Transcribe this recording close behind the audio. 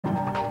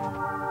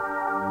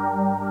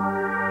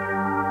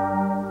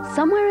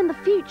Somewhere in the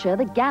future,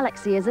 the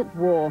galaxy is at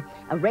war.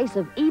 A race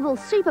of evil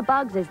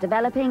superbugs is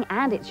developing,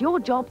 and it's your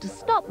job to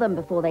stop them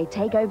before they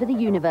take over the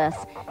universe.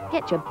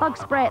 Get your bug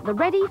spray at the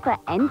ready for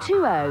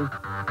N2O.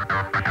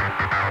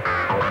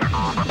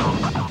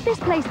 This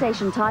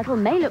PlayStation title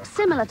may look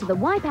similar to the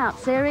Wipeout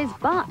series,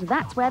 but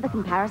that's where the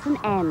comparison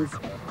ends.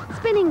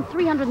 Spinning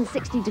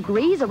 360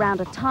 degrees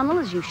around a tunnel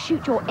as you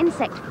shoot your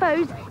insect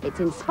foes, it's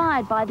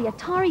inspired by the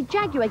Atari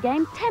Jaguar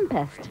game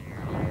Tempest.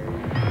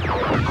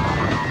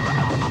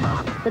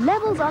 The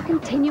levels are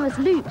continuous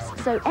loops,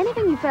 so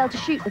anything you fail to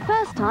shoot the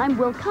first time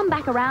will come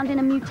back around in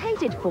a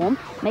mutated form,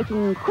 making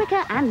them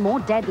quicker and more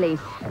deadly.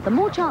 The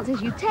more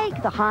chances you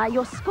take, the higher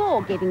your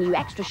score, giving you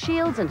extra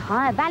shields and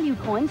higher value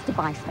coins to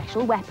buy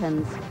special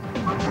weapons.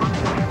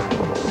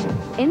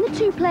 In the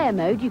two-player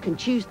mode, you can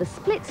choose the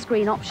split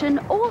screen option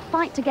or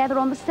fight together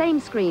on the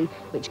same screen,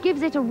 which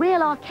gives it a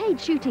real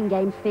arcade shooting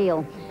game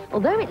feel.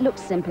 Although it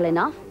looks simple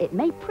enough, it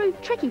may prove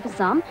tricky for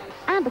some,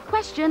 and the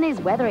question is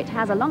whether it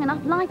has a long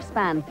enough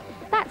lifespan.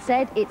 That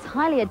said, it's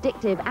highly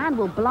addictive and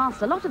will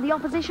blast a lot of the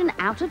opposition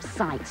out of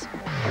sight.